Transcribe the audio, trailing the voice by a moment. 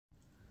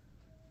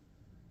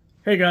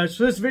Hey guys,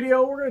 for this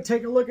video we're going to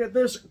take a look at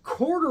this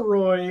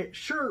corduroy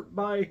shirt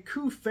by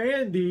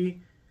Kufandi.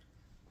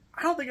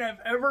 I don't think I've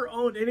ever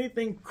owned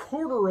anything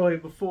corduroy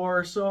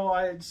before, so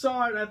I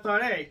saw it and I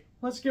thought, hey,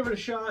 let's give it a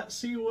shot,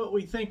 see what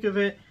we think of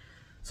it.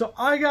 So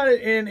I got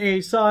it in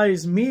a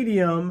size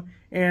medium,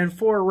 and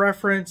for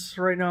reference,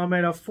 right now I'm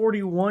at a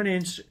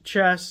 41-inch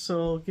chest, so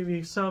I'll give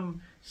you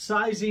some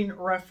sizing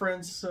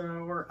reference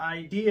or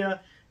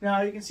idea.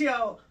 Now you can see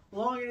how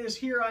long it is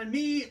here on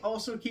me.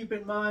 Also keep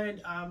in mind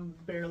I'm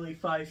barely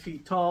 5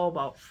 feet tall,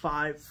 about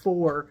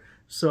 5'4",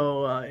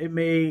 so it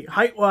may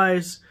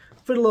height-wise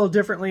fit a little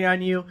differently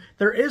on you.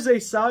 There is a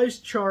size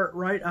chart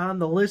right on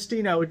the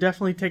listing. I would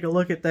definitely take a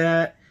look at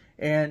that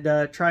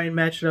and try and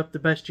match it up the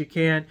best you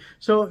can.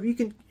 So you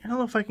can, I don't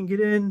know if I can get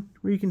in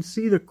where you can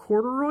see the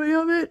corduroy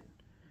of it.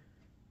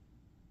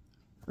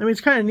 I mean,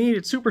 it's kind of neat.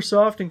 It's super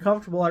soft and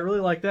comfortable. I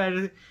really like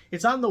that.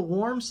 It's on the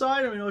warm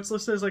side. I mean, it's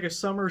listed as like a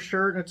summer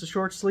shirt and it's a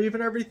short sleeve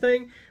and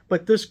everything.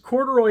 But this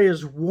corduroy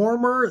is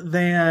warmer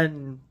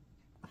than,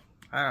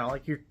 I don't know,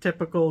 like your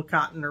typical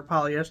cotton or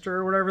polyester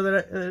or whatever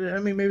that, I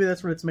mean, maybe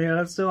that's what it's made out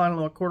of. Still, I don't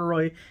know what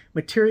corduroy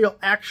material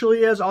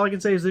actually is. All I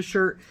can say is this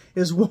shirt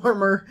is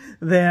warmer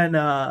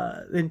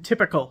than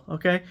typical,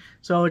 okay?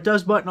 So it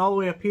does button all the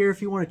way up here.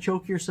 If you want to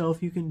choke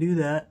yourself, you can do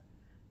that.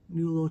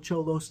 New little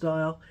cholo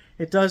style.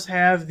 It does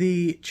have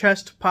the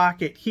chest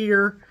pocket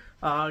here.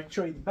 I'll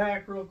show you the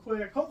back real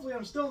quick. Hopefully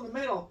I'm still in the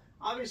middle.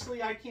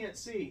 Obviously I can't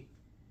see.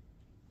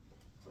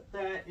 But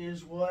that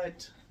is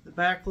what the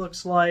back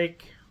looks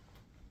like.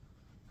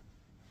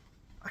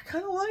 I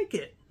kind of like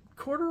it.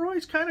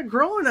 Corduroy's kind of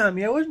growing on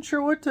me. I wasn't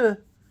sure what to...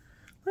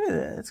 Look at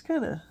that. It's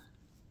kind of...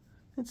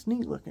 It's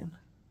neat looking.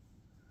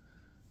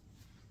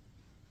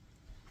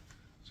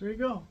 So there you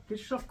go. Get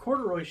yourself a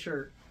corduroy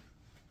shirt.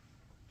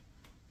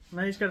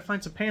 Now you just got to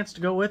find some pants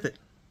to go with it.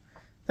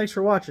 Thanks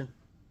for watching.